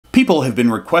People have been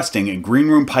requesting a Green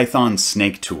Room Python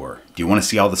snake tour. Do you want to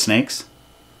see all the snakes?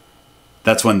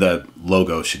 That's when the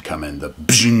logo should come in, the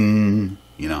bzing,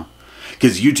 you know?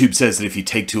 Because YouTube says that if you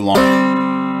take too long...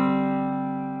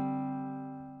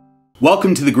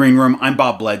 Welcome to the Green Room. I'm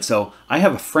Bob Bledsoe. I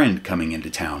have a friend coming into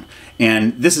town.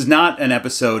 And this is not an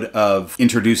episode of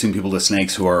introducing people to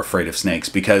snakes who are afraid of snakes,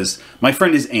 because my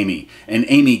friend is Amy. And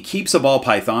Amy keeps a ball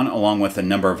python along with a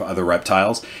number of other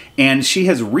reptiles. And she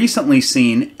has recently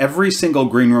seen every single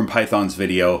Green Room Pythons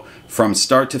video from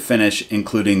start to finish,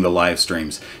 including the live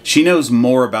streams. She knows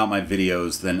more about my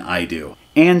videos than I do.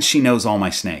 And she knows all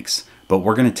my snakes. But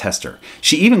we're going to test her.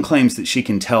 She even claims that she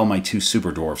can tell my two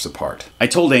superdwarfs apart. I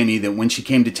told Amy that when she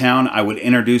came to town, I would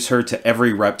introduce her to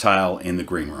every reptile in the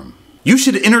Green Room. You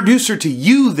should introduce her to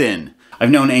you then.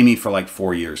 I've known Amy for like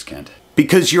 4 years, Kent.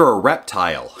 Because you're a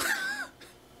reptile.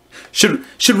 Should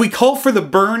we call for the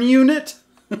burn unit?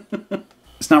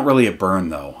 It's not really a burn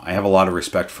though. I have a lot of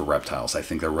respect for reptiles. I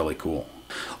think they're really cool.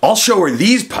 I'll show her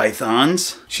these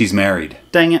pythons. She's married.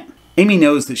 Dang it. Amy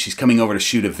knows that she's coming over to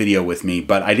shoot a video with me,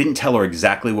 but I didn't tell her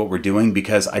exactly what we're doing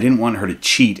because I didn't want her to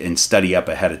cheat and study up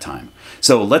ahead of time.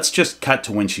 So let's just cut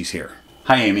to when she's here.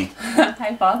 Hi, Amy.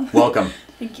 Hi, Bob. Welcome.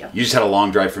 Thank you. You just had a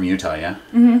long drive from Utah, yeah?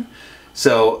 Mm-hmm.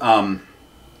 So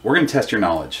we're going to test your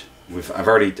knowledge. I've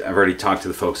already talked to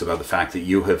the folks about the fact that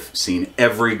you have seen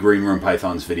every Green Room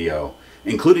Pythons video,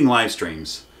 including live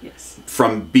streams, yes,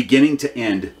 from beginning to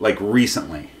end, like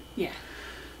recently. Yeah.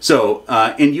 So,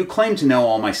 and you claim to know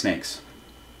all my snakes,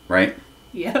 right?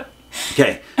 Yep.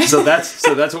 Okay, so that's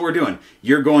what we're doing.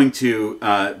 You're going to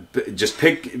just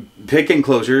pick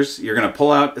enclosures. You're going to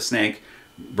pull out a snake,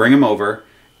 bring him over,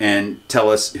 and tell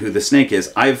us who the snake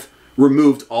is. I've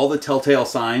removed all the telltale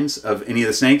signs of any of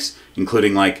the snakes,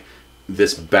 including like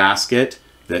this basket.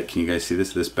 Can you guys see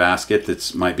this? This basket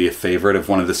that might be a favorite of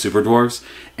one of the superdwarves.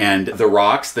 And the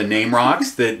rocks, the name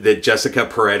rocks that Jessica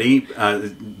Peretti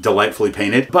delightfully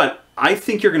painted. But I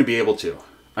think you're going to be able to.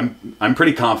 I'm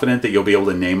pretty confident that you'll be able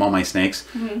to name all my snakes.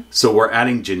 Mm-hmm. So we're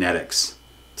adding genetics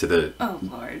to the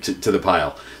to the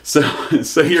pile. So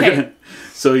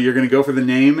you're gonna go for the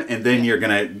name, and then you're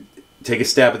gonna take a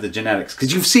stab at the genetics,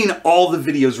 because you've seen all the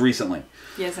videos recently.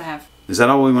 Yes, I have. Is that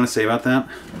all we want to say about that?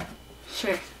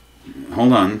 Sure.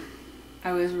 Hold on.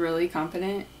 I was really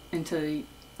confident until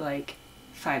like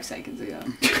 5 seconds ago.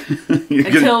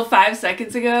 Until 5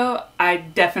 seconds ago, I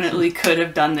definitely could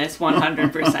have done this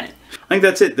 100%. I think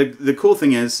that's it. The cool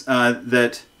thing is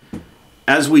that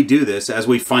as we do this, as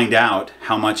we find out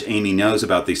how much Amy knows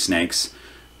about these snakes,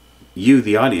 you,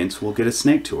 the audience, will get a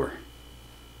snake tour.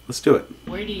 Let's do it.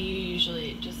 Where do you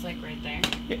usually, just like right there,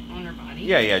 yeah, on her body?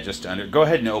 Yeah, just under. Go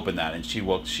ahead and open that, and she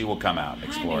will come out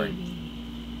exploring. Hi, baby.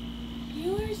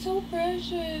 You are so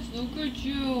precious. Look at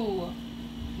you. Oh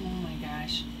my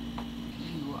gosh.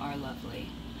 You are lovely.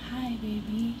 Hi,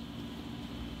 baby.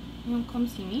 You want to come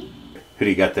see me? Who do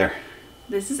you got there?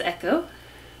 This is Echo.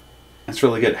 That's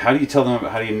really good. How do you tell them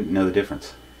how do you know the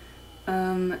difference?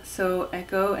 So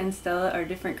Echo and Stella are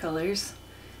different colors.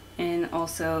 And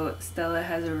also, Stella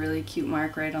has a really cute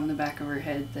mark right on the back of her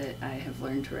head that I have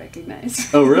learned to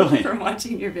recognize. Oh, really? From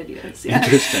watching your videos. Yeah.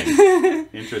 Interesting.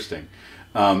 Interesting.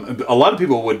 A lot of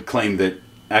people would claim that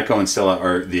Echo and Stella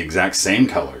are the exact same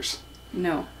colors.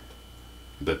 No.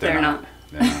 But they're not.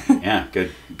 They're not. Yeah,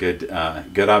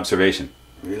 good observation.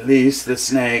 Release the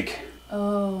snake.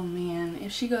 Oh, man.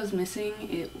 If she goes missing,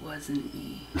 it wasn't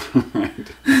me.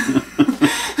 Right.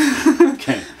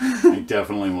 Okay. I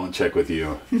definitely won't check with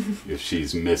you if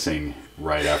she's missing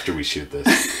right after we shoot this.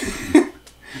 It'd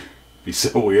be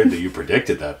so weird that you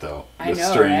predicted that, though. I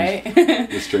know, right?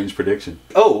 A strange prediction.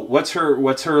 Oh, what's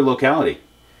her locality?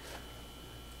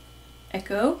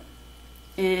 Echo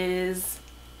is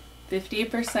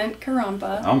 50%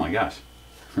 Caramba. Oh my gosh.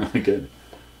 Really good.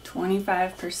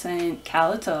 25%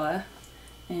 Kalatoa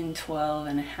and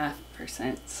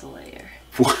 12.5% Slayer.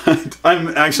 What? I'm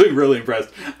actually really impressed.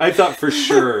 I thought for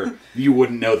sure you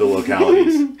wouldn't know the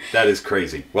localities. That is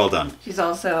crazy. Well done. She's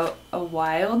also a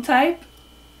wild type,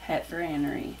 het for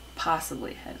Annery,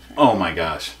 possibly het for Oh my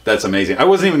gosh, that's amazing. I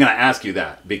wasn't even going to ask you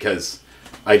that because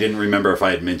I didn't remember if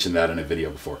I had mentioned that in a video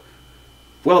before.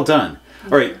 Well done.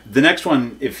 All right, the next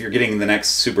one, if you're getting the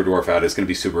next super dwarf out, is going to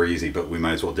be super easy, but we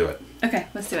might as well do it. Okay,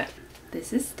 let's do it.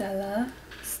 This is Stella.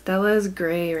 Stella's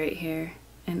gray right here,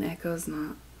 and Echo's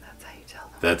not. That's how you tell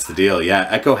them. That's the deal. Yeah,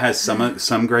 Echo has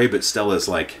some gray, but Stella's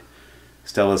like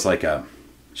a,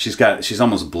 she's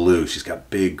almost blue. She's got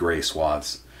big gray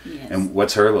swaths. Yes. And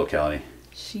what's her locality?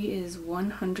 She is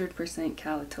 100%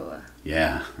 Kalatoa.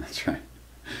 Yeah, that's right.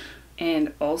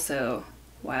 And also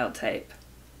wild type,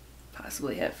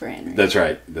 possibly het for Henry. That's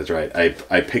right. That's right.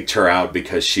 I picked her out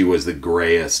because she was the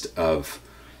grayest of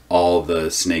all the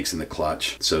snakes in the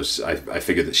clutch. So I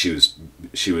figured that she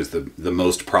was the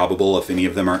most probable. If any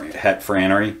of them are het for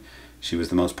Henry, she was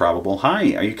the most probable.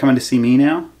 Hi, are you coming to see me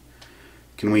now?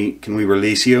 Can we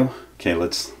release you? Okay,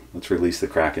 let's release the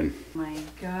Kraken. My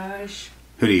gosh.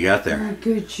 Who do you got there? Look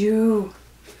at you.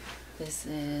 This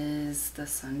is the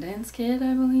Sundance Kid,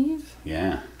 I believe.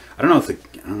 Yeah. I don't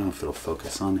know if it'll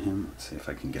focus on him. Let's see if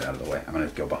I can get out of the way. I'm gonna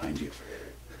go behind you.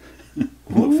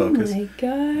 Will it focus? Oh my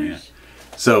gosh.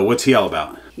 Yeah. So what's he all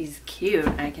about? He's cute,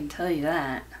 I can tell you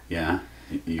that. Yeah.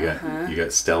 You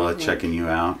got Stella checking you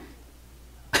out.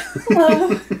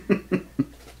 Hello.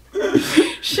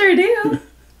 Sure do.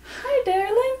 Hi,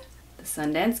 darling. The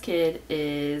Sundance Kid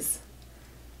is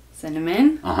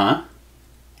Cinnamon.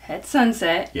 Het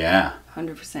Sunset. Yeah.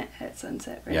 100% Het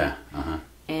Sunset, right? Yeah.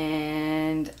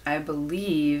 And I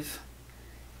believe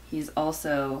he's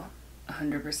also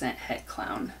 100% Het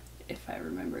Clown, if I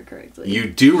remember correctly. You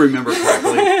do remember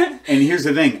correctly. And here's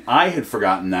the thing. I had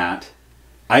forgotten that.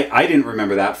 I didn't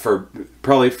remember that for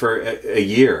probably for a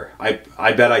year.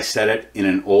 I bet I said it in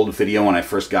an old video when I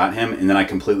first got him, and then I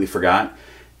completely forgot.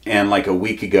 And like a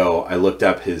week ago, I looked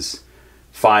up his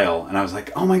file, and I was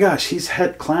like, oh my gosh, he's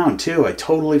Het Clown too. I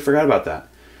totally forgot about that.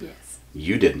 Yes.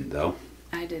 You didn't, though.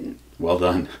 I didn't. Well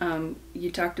done.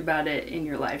 You talked about it in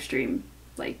your live stream,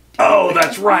 like. Oh,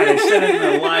 that's right. I said it in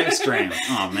the live stream.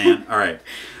 Oh man. All right.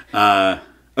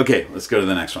 Okay, let's go to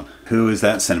the next one. Who is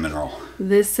that cinnamon roll?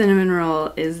 This cinnamon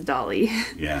roll is Dolly.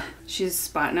 Yeah. She's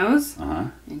spot nose. Uh-huh.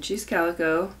 And she's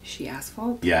calico. Is she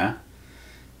asphalt? Yeah.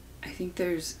 I think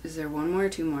is there one more or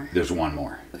two more? There's one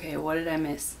more. Okay, what did I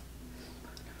miss?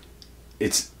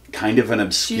 It's kind of an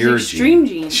obscure She's extreme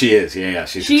gene. gene. She is, yeah.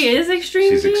 She is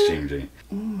extreme She's gene? extreme gene.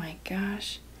 Oh my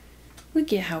gosh.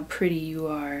 Look at how pretty you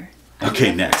are.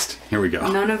 Okay, next. Here we go.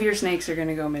 None of your snakes are going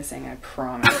to go missing, I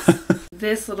promise.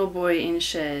 This little boy in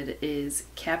shed is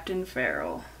Captain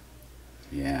Farrell.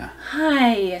 Yeah.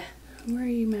 Hi. Where are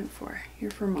you meant for?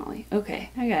 You're for Molly. Okay,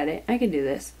 I got it. I can do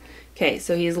this. Okay,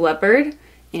 so he's leopard,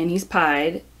 and he's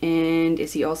pied, and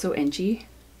is he also enchy?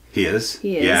 He is?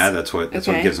 He is. Yeah, that's what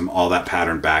gives him all that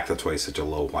pattern back. That's why he's such a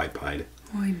low white pied.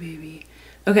 Oi, baby.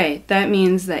 Okay, that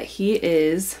means that he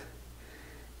is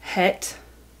het,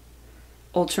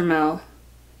 ultramel,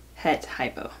 het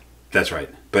hypo. That's right,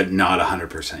 but not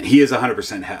 100%. He is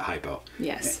 100% het hypo.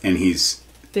 Yes. And he's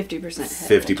 50%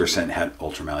 het. 50% het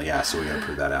ultramel. Yeah, so we gotta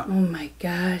prove that out. Oh my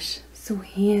gosh, so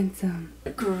handsome.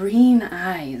 Green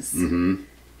eyes. Mm-hmm.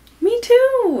 Me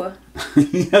too.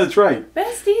 Yeah, that's right.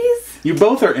 Besties. You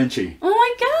both are inchy. Oh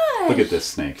my gosh. Look at this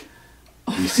snake.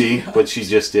 You see what she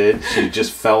just did? She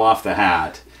just fell off the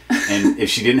hat. And if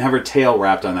she didn't have her tail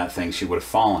wrapped on that thing, she would have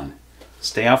fallen.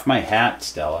 Stay off my hat,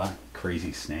 Stella.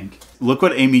 Crazy snake. Look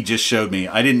what Amy just showed me.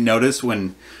 I didn't notice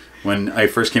when I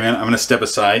first came in. I'm going to step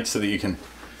aside so that you can...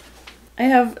 I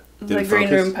have the Did it Green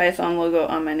focus? Room Python logo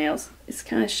on my nails. It's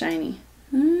kind of shiny.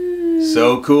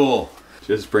 So cool.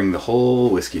 Just bring the whole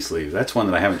whiskey sleeve. That's one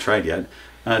that I haven't tried yet.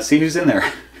 See who's in there.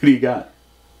 Who do you got?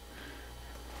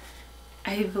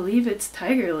 I believe it's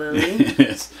Tiger Lily. It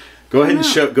is. Go ahead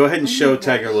and show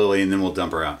Tiger Lily, and then we'll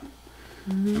dump her out.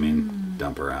 I mean,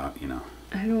 dump her out, you know.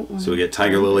 I don't want. So we get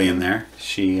Tiger Lily in there.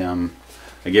 She, I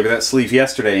gave her that sleeve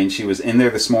yesterday, and she was in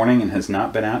there this morning and has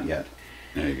not been out yet.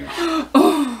 There you go.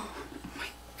 Oh my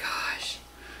gosh!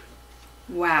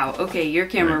 Wow. Okay, your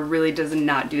camera really does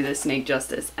not do this snake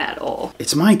justice at all.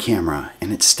 It's my camera,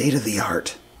 and it's state of the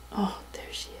art. Oh,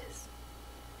 there she is.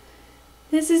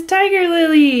 This is Tiger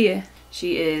Lily.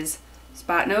 She is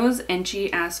spot nose,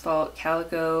 enchy, asphalt,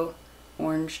 calico,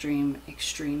 orange dream,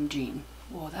 extreme gene.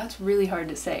 Whoa, that's really hard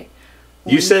to say.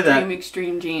 You said that.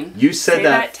 Extreme gene. You said say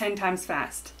that 10 times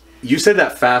fast. You said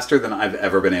that faster than I've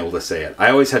ever been able to say it. I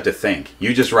always had to think.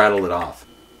 You just rattled it off.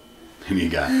 Who do you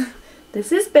got?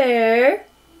 This is Bear.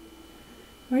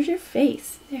 Where's your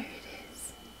face? There it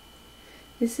is.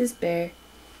 This is Bear.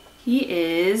 He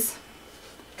is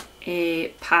a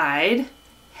pied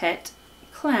het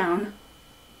clown.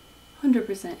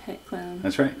 100% het clown.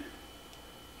 That's right.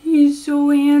 He's so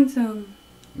handsome.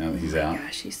 No, he's Oh out. my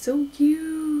gosh, he's so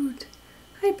cute.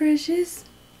 Hi, precious.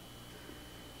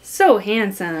 So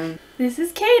handsome. This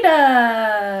is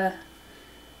Kata.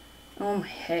 Oh my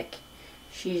heck.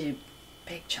 She's a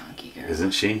big chunky girl.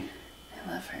 Isn't she?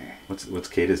 I love her. What's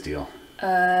Kata's deal?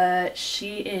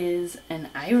 She is an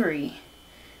ivory,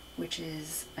 which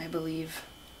is, I believe,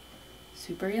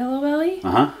 super yellow belly.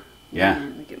 Uh-huh. Yeah.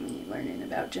 Man, look at me learning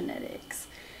about genetics.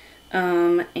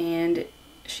 And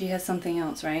she has something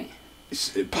else, right?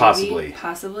 Possibly. Maybe,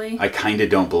 possibly. I kind of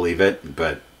don't believe it,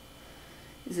 but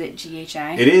Is it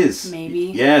GHI? It is. Maybe.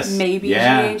 Yes. Maybe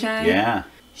yeah. GHI? Yeah.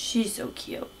 She's so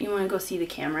cute. You want to go see the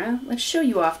camera? Let's show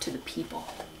you off to the people.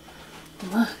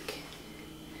 Look.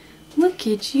 Look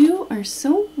at you. Are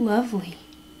so lovely.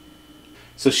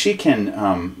 So she can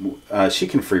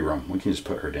free roam. We can just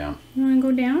put her down. You want to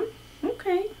go down?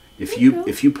 Okay. If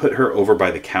you put her over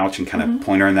by the couch and kind of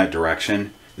point her in that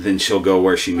direction, then she'll go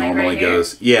where she normally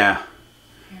goes. Yeah.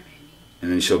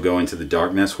 And then she'll go into the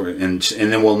darkness and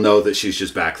then we'll know that she's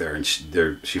just back there and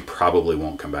she probably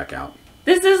won't come back out.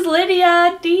 This is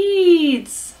Lydia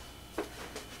Dietz.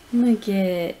 Look at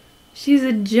it. She's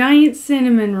a giant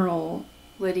cinnamon roll.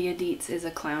 Lydia Dietz is a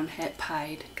clown het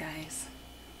pied, guys.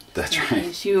 That's right. In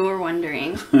case you were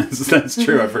wondering. That's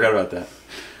true. I forgot about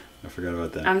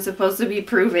that. I'm supposed to be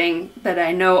proving that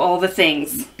I know all the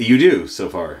things. You do, so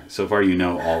far. So far you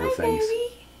know all the things. Baby.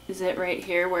 Is it right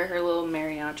here where her little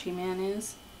mariachi man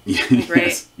is? Yes.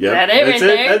 Right. Yep. That it That's right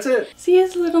there? That's it. See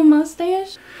his little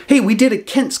mustache? Hey, we did a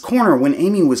Kent's Corner when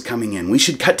Amy was coming in. We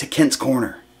should cut to Kent's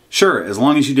Corner. Sure, as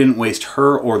long as you didn't waste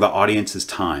her or the audience's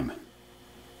time.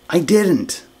 I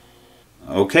didn't.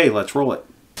 Okay, let's roll it.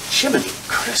 Jiminy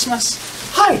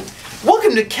Christmas. Hi,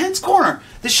 welcome to Kent's Corner,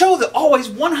 the show that always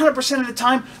 100% of the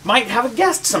time might have a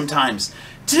guest sometimes.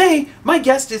 Today, my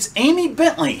guest is Amy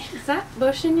Bentley. Is that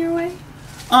bush in your way?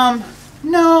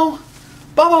 No.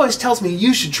 Bob always tells me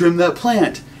you should trim that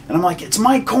plant. And I'm like, it's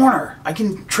my corner. I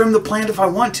can trim the plant if I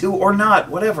want to or not,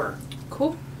 whatever.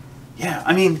 Cool. Yeah,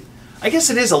 I mean, I guess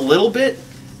it is a little bit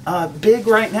big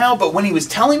right now, but when he was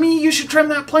telling me you should trim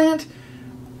that plant,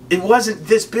 it wasn't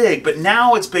this big, but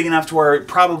now it's big enough to where it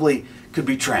probably could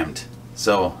be trimmed.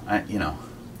 So, you know.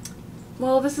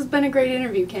 Well, this has been a great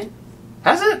interview, Ken.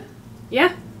 Has it?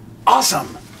 Yeah.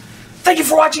 Awesome. Thank you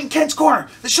for watching Kent's Corner,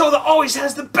 the show that always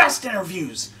has the best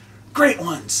interviews. Great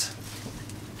ones.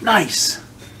 Nice.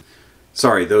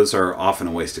 Sorry, those are often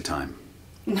a waste of time.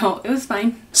 No, it was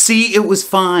fine. See, it was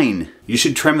fine. You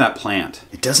should trim that plant.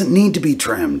 It doesn't need to be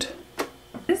trimmed.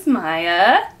 This is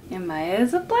Maya, and Maya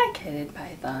is a black-headed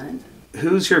python.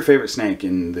 Who's your favorite snake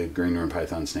in the Green Room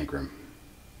Python Snake Room?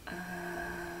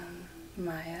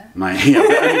 Maya. Maya, yeah,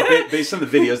 I mean, based on the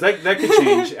videos, that could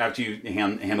change after you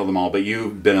handle them all, but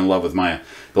you've been in love with Maya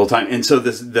the whole time. And so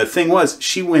the thing was,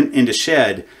 she went into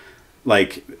shed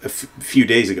like a few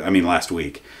days ago, I mean last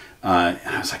week. And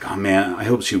I was like, oh man, I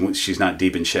hope she's not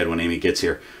deep in shed when Amy gets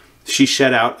here. She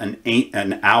shed out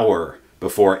an hour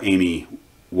before Amy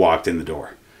walked in the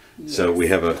door. Yes. So we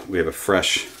have a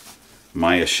fresh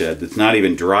Maya shed that's not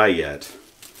even dry yet.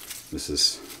 This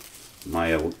is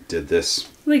Maya did this.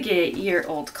 Look at your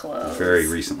old clothes. Very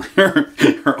recently. Her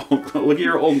old, look at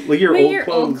your old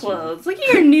clothes. Look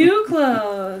at your new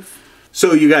clothes.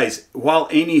 So you guys, while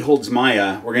Amy holds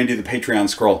Maya, we're going to do the Patreon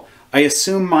scroll. I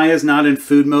assume Maya's not in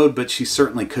food mode, but she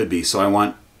certainly could be. So I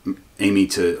want Amy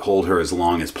to hold her as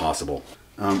long as possible.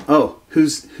 Oh,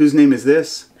 whose name is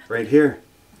this? Right here.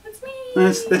 That's me.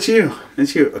 That's you.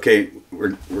 That's you. Okay,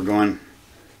 we're going.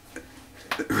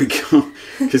 There we go.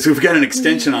 Because we've got an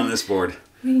extension on this board.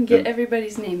 We can get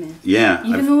everybody's name in. Yeah.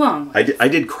 Even the long ones. I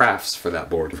did crafts for that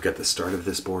board. We've got the start of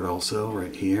this board also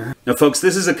right here. Now folks,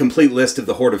 this is a complete list of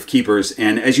the Horde of Keepers,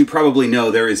 and as you probably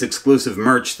know, there is exclusive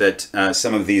merch that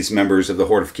some of these members of the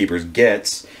Horde of Keepers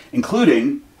gets,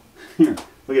 including, here,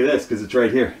 look at this, because it's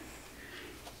right here.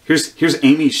 Here's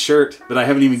Amy's shirt, but I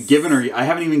haven't even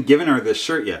given her this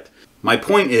shirt yet. My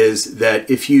point is that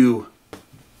if you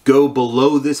go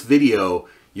below this video,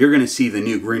 you're going to see the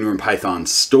new Green Room Python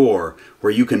store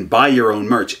where you can buy your own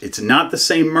merch. It's not the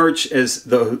same merch as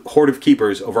the Horde of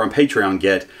Keepers over on Patreon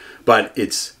get, but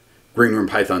it's Green Room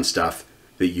Python stuff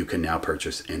that you can now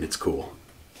purchase, and it's cool.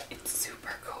 It's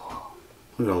super cool.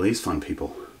 Look at all these fun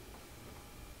people.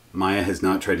 Maya has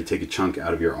not tried to take a chunk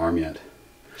out of your arm yet.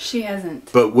 She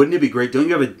hasn't. But wouldn't it be great? Don't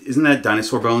you have isn't that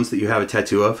dinosaur bones that you have a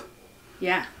tattoo of?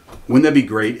 Yeah. Wouldn't that be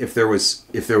great if there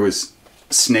was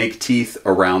snake teeth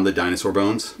around the dinosaur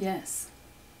bones? Yes.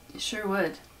 It sure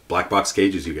would. Black box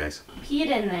cages, you guys. Peed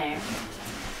in there.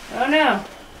 Oh no.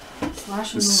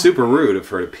 It's super rude of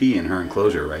her to pee in her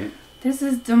enclosure, right? This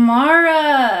is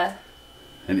Damara.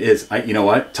 It is. You know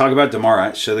what? Talk about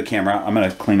Damara. Show the camera. I'm going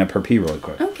to clean up her pee really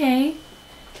quick. Okay.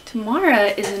 Tamara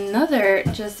is another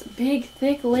just big,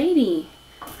 thick lady.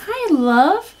 Hi,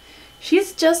 love.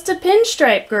 She's just a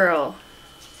pinstripe girl.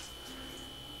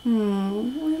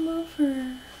 Oh, I love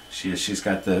her. She's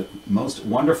got the most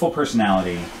wonderful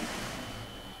personality.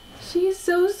 She's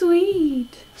so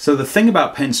sweet. So the thing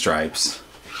about pinstripes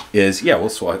is, yeah, we'll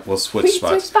switch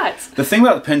spots. The thing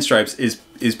about the pinstripes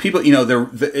is people, you know,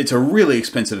 it's a really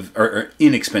expensive or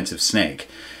inexpensive snake.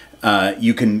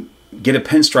 You can get a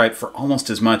pinstripe for almost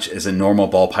as much as a normal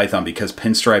ball python because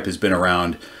pinstripe has been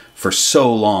around for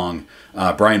so long.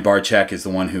 Brian Barczyk is the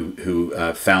one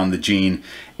who found the gene,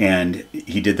 and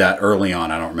he did that early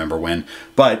on. I don't remember when,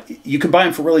 but you can buy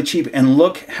them for really cheap, and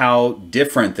look how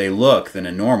different they look than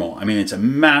a normal. I mean, it's a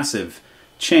massive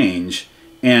change.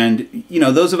 And, you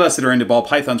know, those of us that are into ball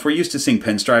pythons, we're used to seeing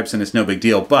pinstripes and it's no big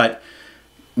deal. But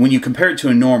when you compare it to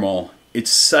a normal, it's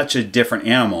such a different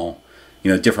animal,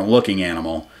 you know, different looking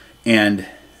animal. And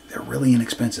they're really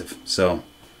inexpensive. So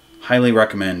highly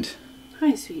recommend.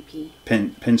 Hi, Sweet Pea.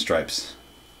 Pinstripes.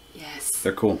 Yes.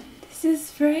 They're cool. This is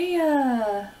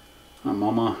Freya. Hi,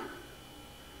 Mama.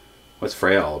 What's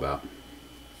Freya all about?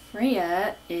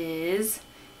 Freya is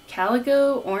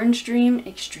Calico Orange Dream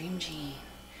Extreme Gene.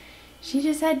 She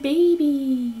just had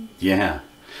babies. Yeah.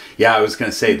 Yeah, I was going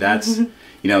to say that's, you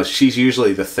know, she's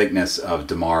usually the thickness of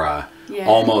Damara,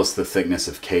 almost the thickness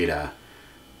of Kata,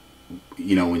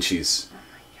 you know, when she's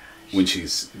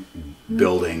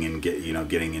building and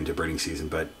getting into breeding season,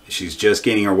 but she's just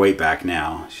gaining her weight back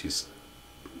now. She's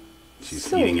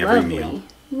so eating every meal.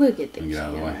 Look at the get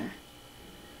out of the way.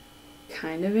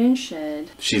 Kind of in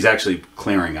shed. She's actually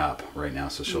clearing up right now,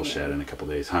 so she'll shed in a couple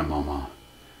days. Hi, Mama.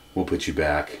 We'll put you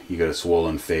back. You got a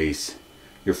swollen face.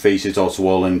 Your face is all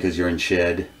swollen because you're in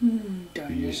shed.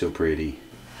 You're so pretty.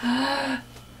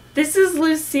 This is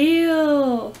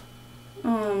Lucille.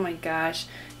 Oh my gosh.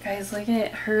 Guys, look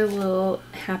at her little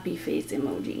happy face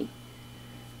emoji.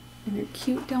 And her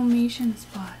cute Dalmatian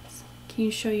spots. Can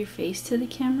you show your face to the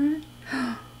camera?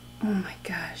 Oh my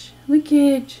gosh. Look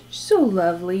at, she's so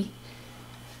lovely.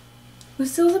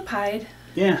 Lucille's a pied.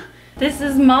 Yeah. This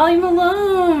is Molly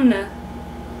Malone.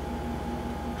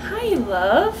 Hi,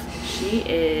 love. She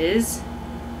is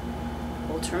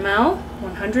Ultramel,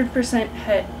 100%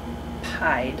 het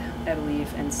pied, I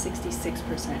believe, and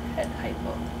 66% het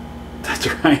hypo. That's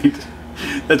right.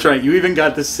 That's right. You even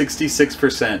got the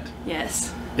 66%.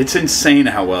 Yes. It's insane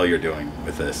how well you're doing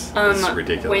with this. It's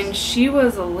ridiculous. When she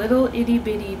was a little itty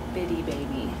bitty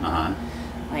baby,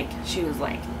 like she was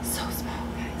like so small,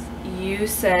 guys. You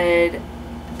said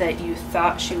that you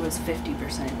thought she was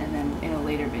 50%, and then in a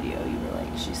later video you were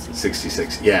like, she's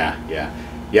 66. Yeah.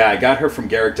 I got her from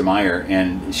Garrick DeMeyer,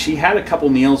 and she had a couple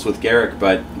meals with Garrick,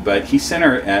 but he sent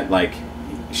her at like,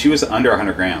 she was under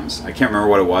 100 grams. I can't remember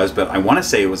what it was, but I want to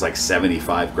say it was like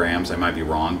 75 grams. I might be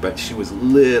wrong, but she was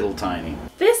little tiny.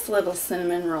 This little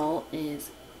cinnamon roll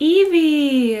is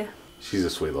Evie. She's a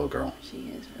sweet little girl.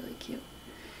 She is really cute.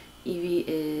 Evie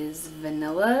is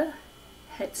vanilla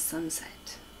het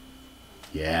sunset.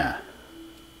 Yeah.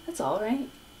 That's all right.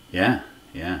 Yeah.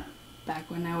 Back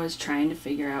when I was trying to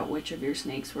figure out which of your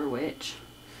snakes were which,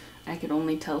 I could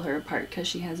only tell her apart because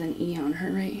she has an E on her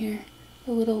right here.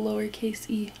 A little lowercase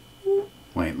e.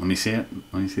 Wait, let me see it.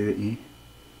 Let me see the E.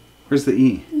 Where's the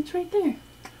E? It's right there.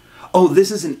 Oh,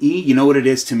 this is an E? You know what it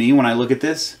is to me when I look at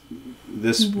this?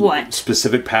 This what?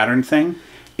 Specific pattern thing?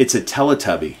 It's a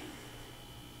Teletubby.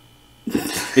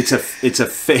 It's a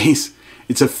face.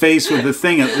 It's a face with the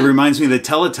thing. It reminds me of the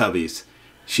Teletubbies.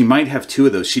 She might have two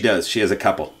of those. She does. She has a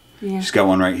couple. Yeah. She's got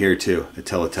one right here too, a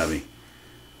Teletubby.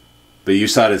 But you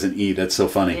saw it as an E. That's so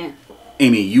funny. Yeah.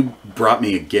 Amy, you brought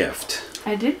me a gift.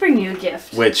 I did bring you a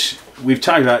gift. Which we've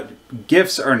talked about.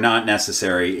 Gifts are not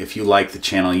necessary if you like the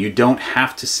channel. You don't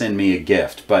have to send me a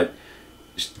gift. But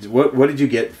what did you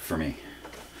get for me?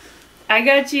 I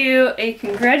got you a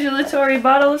congratulatory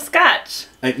bottle of scotch.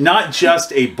 Not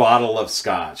just a bottle of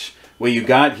scotch. What you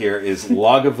got here is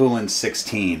Lagavulin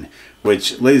 16,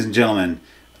 which, ladies and gentlemen,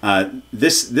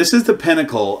 this is the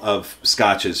pinnacle of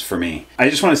scotches for me. I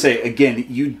just want to say, again,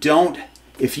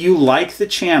 if you like the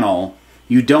channel,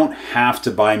 you don't have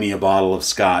to buy me a bottle of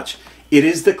scotch. It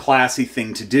is the classy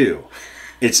thing to do.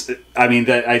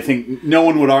 I think no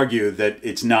one would argue that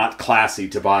it's not classy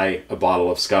to buy a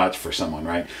bottle of scotch for someone,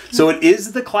 right? So it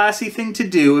is the classy thing to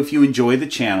do if you enjoy the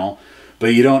channel,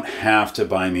 but you don't have to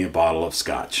buy me a bottle of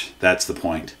scotch. That's the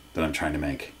point that I'm trying to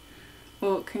make.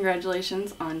 Well,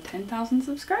 congratulations on 10,000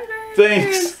 subscribers.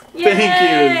 Thanks. Yay! Thank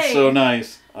you. It's so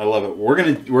nice. I love it. We're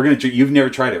gonna. You've never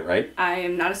tried it, right? I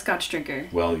am not a scotch drinker.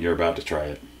 Well, you're about to try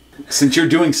it. Since you're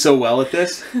doing so well at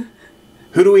this,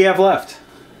 who do we have left?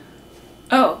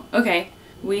 Oh, okay.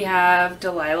 We have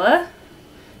Delilah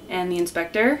and the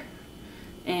inspector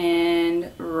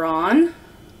and Ron.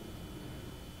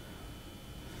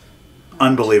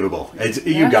 Unbelievable.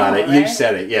 You got it. Right? You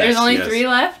said it. Yes. There's only 3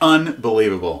 left?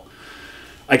 Unbelievable.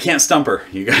 I can't stump her,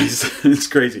 you guys. It's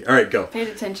crazy. All right, go.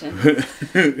 Pay attention.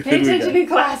 Pay attention in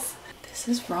class. This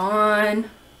is Ron.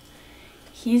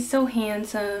 He's so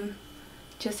handsome.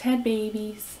 Just had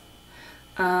babies.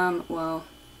 Well,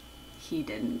 He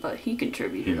didn't, but he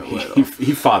contributed a little.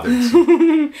 He fathered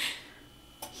some.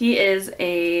 He is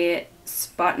a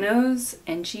spot nose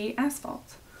Enchi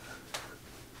asphalt.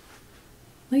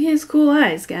 Look at his cool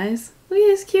eyes, guys. Look at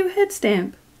his cute head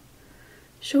stamp.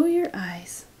 Show your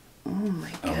eyes. Oh my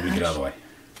gosh. Oh, let me get out of the way.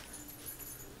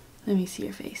 Let me see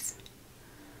your face.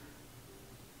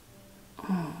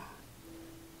 Oh,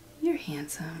 you're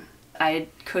handsome. I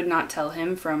could not tell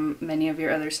him from many of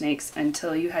your other snakes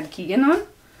until you had Keegan on.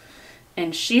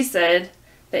 And she said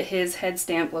that his head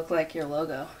stamp looked like your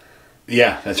logo.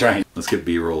 Yeah, that's right. Let's get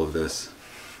B-roll of this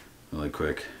really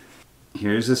quick.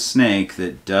 Here's a snake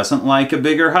that doesn't like a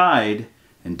bigger hide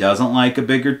and doesn't like a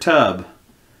bigger tub.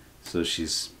 So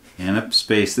she's in a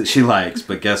space that she likes,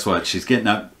 but guess what? She's getting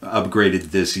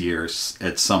upgraded this year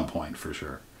at some point for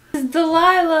sure. This is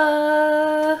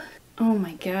Delilah! Oh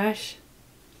my gosh.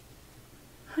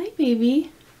 Hi,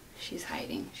 baby. She's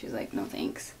hiding. She's like, no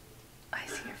thanks. I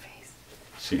see your face.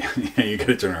 Yeah, you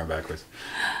gotta turn her backwards.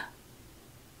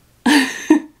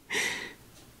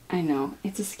 I know.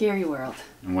 It's a scary world.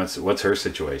 And what's her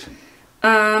situation?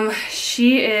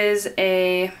 She is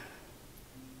a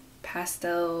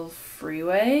pastel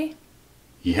freeway.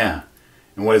 Yeah.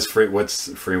 And what's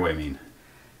freeway mean?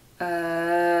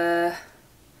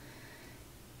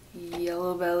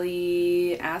 Yellow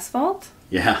belly asphalt?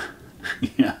 Yeah.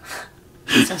 Yeah.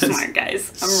 So smart,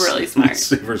 guys. I'm really smart.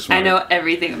 Super smart. I know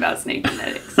everything about snake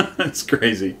genetics. That's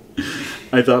crazy.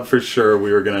 I thought for sure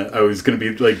I was gonna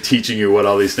be like teaching you what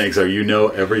all these snakes are. You know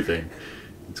everything.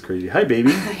 It's crazy. Hi,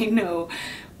 baby. I know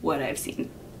what I've seen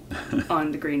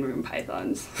on the green room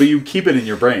pythons. But you keep it in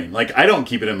your brain. Like, I don't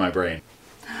keep it in my brain.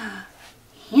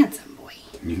 Handsome boy.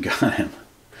 You got him.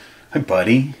 Hi,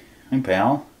 buddy. Hi,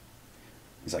 pal.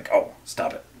 He's like, oh,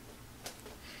 stop it.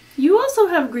 You also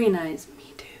have green eyes.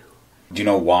 Me too. Do you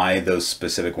know why those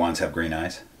specific ones have green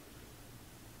eyes?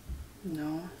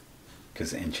 No.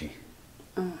 Because Enchi.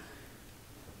 Oh.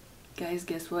 Guys,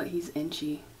 guess what? He's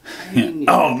Enchi.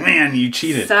 Oh man, you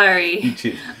cheated. Sorry. You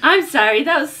cheated. I'm sorry.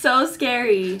 That was so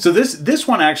scary. So this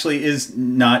one actually is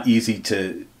not easy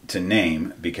to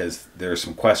name because there are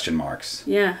some question marks.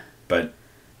 Yeah. But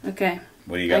okay.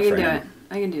 What do you got for him?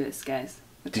 I can do this, guys.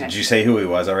 Okay. Did you say who he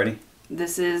was already?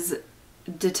 This is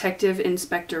Detective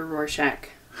Inspector Rorschach.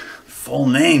 Full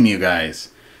name, you guys.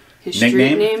 His street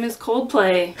name is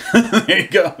Coldplay. There you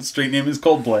go. Street name is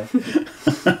Coldplay.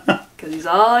 Because he's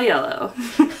all yellow.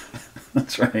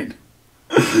 That's right.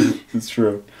 That's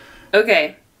true.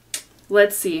 Okay.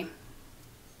 Let's see.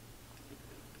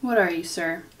 What are you,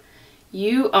 sir?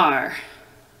 You are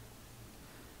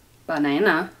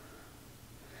Banana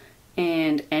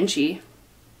and Enchi.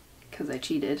 Because I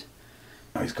cheated.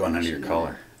 Oh, he's going under your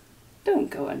collar. Don't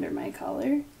go under my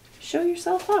collar. Show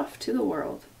yourself off to the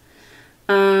world.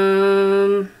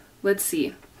 Let's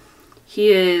see. He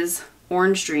is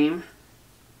Orange Dream.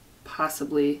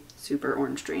 Possibly Super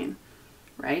Orange Dream.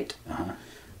 Right? Uh-huh.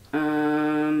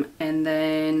 And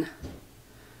then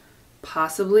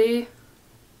possibly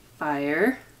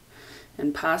Fire.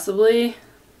 And possibly...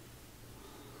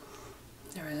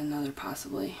 There was another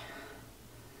possibly.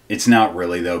 It's not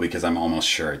really, though, because I'm almost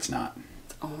sure it's not.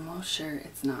 Almost sure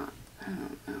it's not. I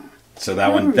don't know. So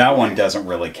that one doesn't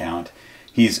really count.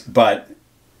 But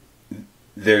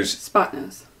there's Spot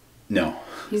nose. No.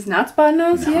 He's not spot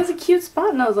nose. No. He has a cute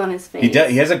spot nose on his face. He does.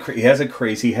 He has a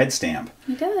crazy head stamp.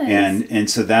 He does. And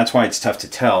so that's why it's tough to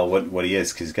tell what he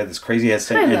is because he's got this crazy head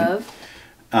stamp.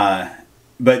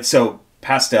 But so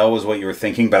pastel was what you were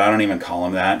thinking, but I don't even call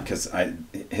him that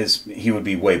because he would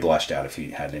be way blushed out if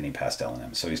he had any pastel in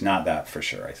him. So he's not that for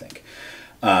sure, I think.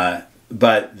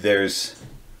 But there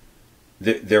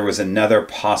was another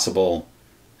possible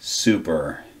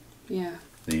super. Yeah.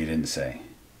 That you didn't say.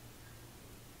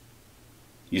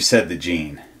 You said the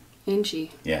gene.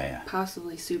 Enchi. Yeah, yeah.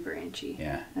 Possibly Super Enchi.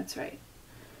 Yeah. That's right.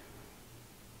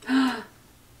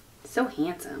 So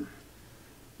handsome.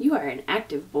 You are an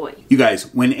active boy. You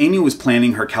guys, when Amy was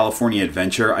planning her California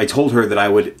adventure, I told her that I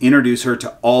would introduce her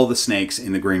to all the snakes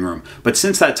in the green room. But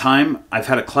since that time, I've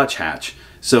had a clutch hatch.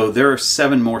 So there are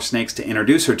 7 more snakes to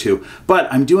introduce her to. But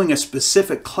I'm doing a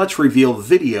specific clutch reveal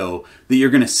video that you're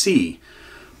going to see.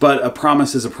 But a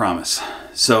promise is a promise.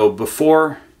 So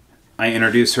before I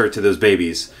introduce her to those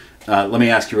babies, let me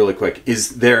ask you really quick.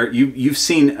 Is there, you've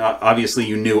seen, obviously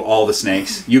you knew all the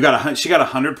snakes. She got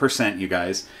 100%, you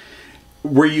guys.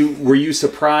 Were you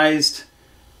surprised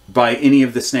by any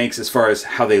of the snakes as far as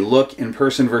how they look in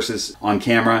person versus on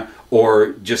camera,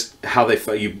 or just how they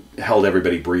felt? You held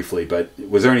everybody briefly, but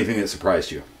was there anything that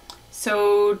surprised you?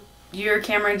 So your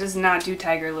camera does not do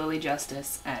Tiger Lily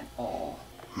justice at all.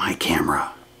 My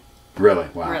camera. Really?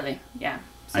 Wow. Really, yeah.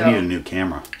 I need a new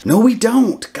camera. No, we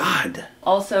don't. God.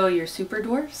 Also, your super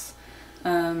dwarfs,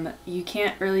 you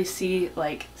can't really see,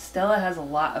 like, Stella has a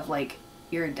lot of, like,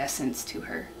 iridescence to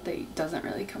her that doesn't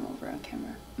really come over on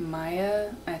camera.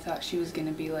 Maya, I thought she was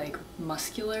gonna be, like,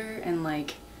 muscular and,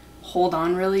 like, hold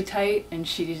on really tight, and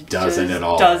she just doesn't at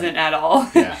all. Yeah, you gotta hold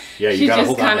on to her. She's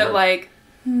just kind of like,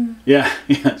 Yeah,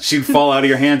 she'd fall out of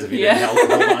your hands if you didn't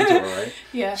hold on to her, right?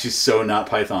 Yeah. She's so not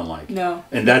Python-like. No.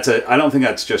 And I don't think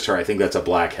that's just her. I think that's a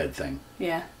blackhead thing.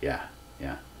 Yeah. Yeah.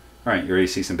 All right, you ready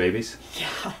to see some babies?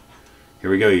 Yeah. Here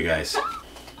we go, you guys.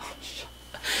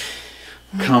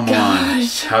 Come on.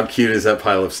 How cute is that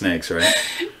pile of snakes, right?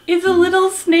 It's a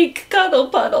little snake cuddle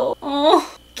puddle.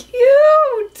 Oh,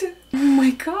 cute. Oh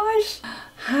my gosh.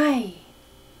 Hi.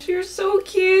 You're so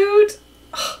cute.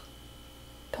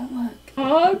 Don't look.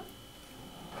 Oh.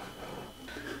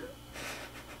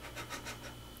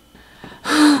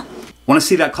 Want to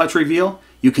see that clutch reveal?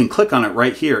 You can click on it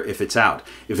right here if it's out.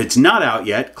 If it's not out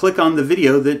yet, click on the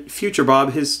video that Future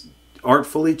Bob has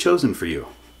artfully chosen for you.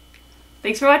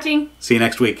 Thanks for watching. See you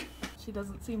next week. She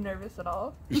doesn't seem nervous at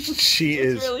all. She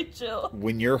is really chill.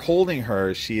 When you're holding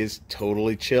her, she is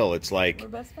totally chill. It's like, we're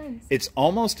best friends. It's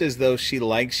almost as though she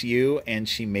likes you and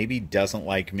she maybe doesn't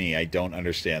like me. I don't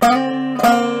understand.